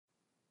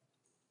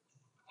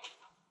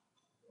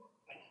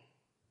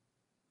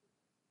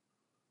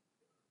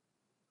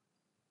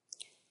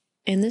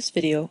In this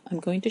video, I'm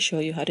going to show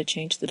you how to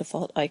change the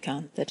default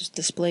icon that is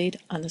displayed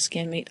on the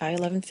ScanMate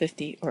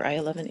i1150 or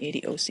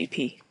i1180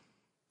 OCP.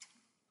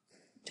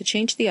 To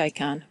change the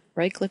icon,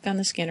 right-click on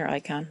the scanner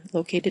icon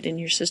located in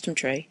your system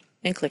tray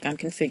and click on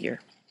Configure.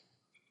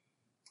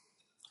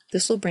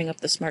 This will bring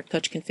up the Smart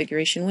Touch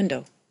configuration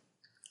window.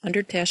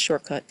 Under Task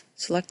Shortcut,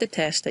 select the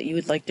task that you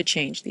would like to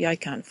change the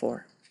icon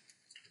for.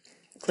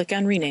 Click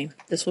on Rename.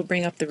 This will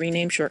bring up the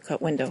Rename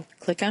shortcut window.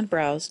 Click on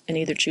Browse and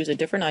either choose a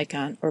different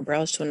icon or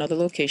browse to another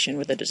location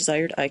where the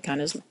desired icon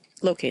is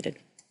located.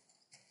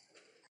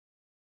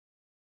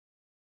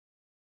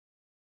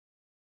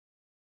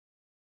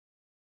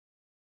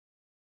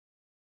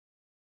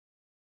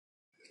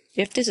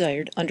 If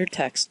desired, under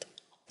Text,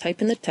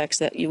 type in the text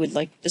that you would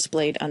like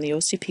displayed on the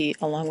OCP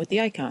along with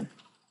the icon.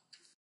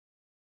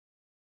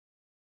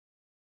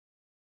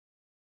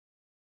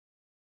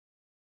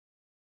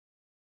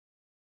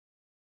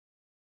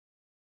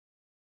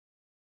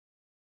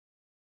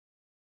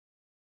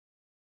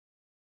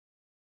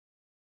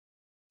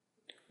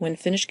 When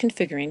finished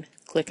configuring,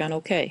 click on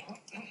OK.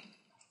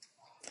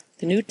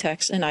 The new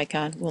text and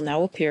icon will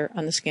now appear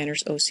on the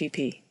scanner's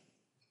OCP.